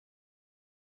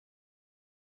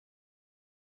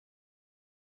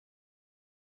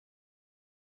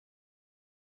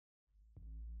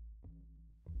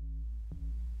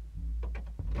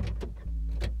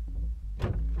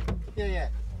Yeah.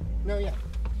 No, yeah.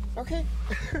 Okay.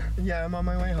 Yeah, I'm on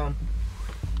my way home.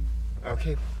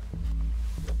 Okay.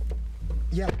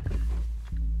 Yeah.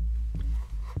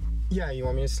 Yeah, you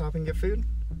want me to stop and get food?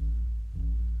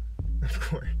 Of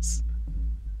course.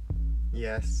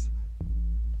 Yes.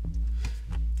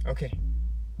 Okay.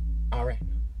 All right.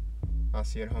 I'll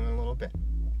see you at home in a little bit.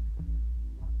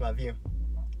 Love you.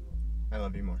 I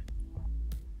love you more.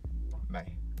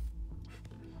 Bye.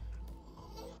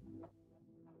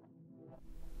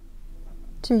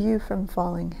 To you from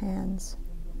falling hands.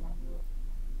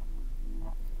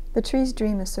 The trees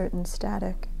dream a certain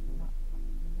static.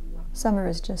 Summer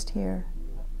is just here.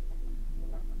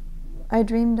 I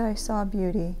dreamed I saw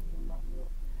beauty.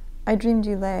 I dreamed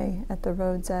you lay at the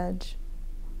road's edge.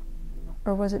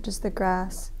 Or was it just the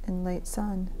grass in late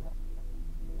sun?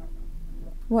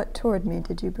 What toward me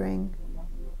did you bring?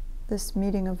 This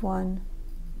meeting of one,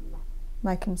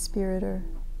 my conspirator.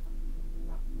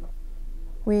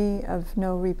 We, of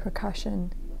no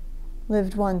repercussion,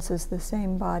 lived once as the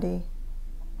same body.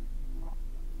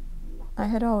 I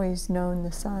had always known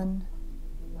the sun,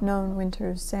 known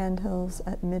winter's sandhills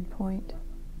at midpoint.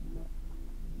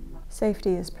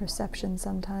 Safety is perception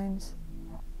sometimes.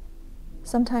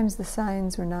 Sometimes the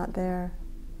signs were not there.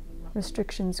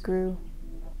 Restrictions grew.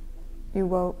 You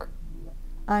woke.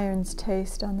 Iron's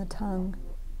taste on the tongue.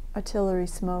 Artillery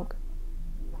smoke.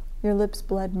 Your lips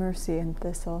bled mercy and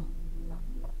thistle.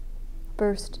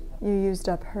 First, you used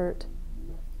up hurt.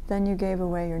 Then you gave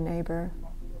away your neighbor.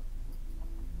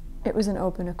 It was an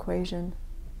open equation,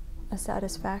 a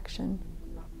satisfaction.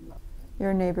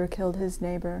 Your neighbor killed his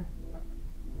neighbor,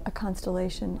 a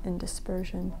constellation in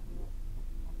dispersion.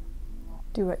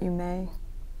 Do what you may,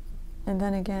 and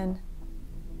then again,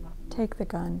 take the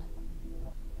gun.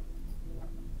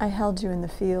 I held you in the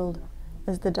field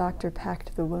as the doctor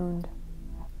packed the wound.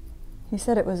 He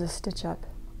said it was a stitch-up.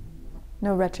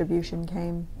 No retribution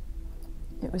came.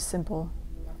 It was simple,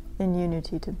 in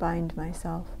unity to bind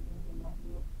myself.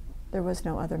 There was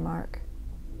no other mark,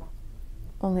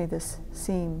 only this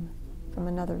seam from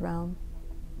another realm.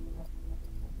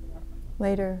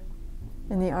 Later,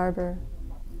 in the arbor,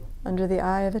 under the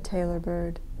eye of a tailor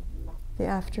bird, the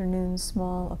afternoon's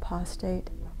small apostate,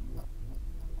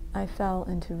 I fell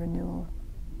into renewal.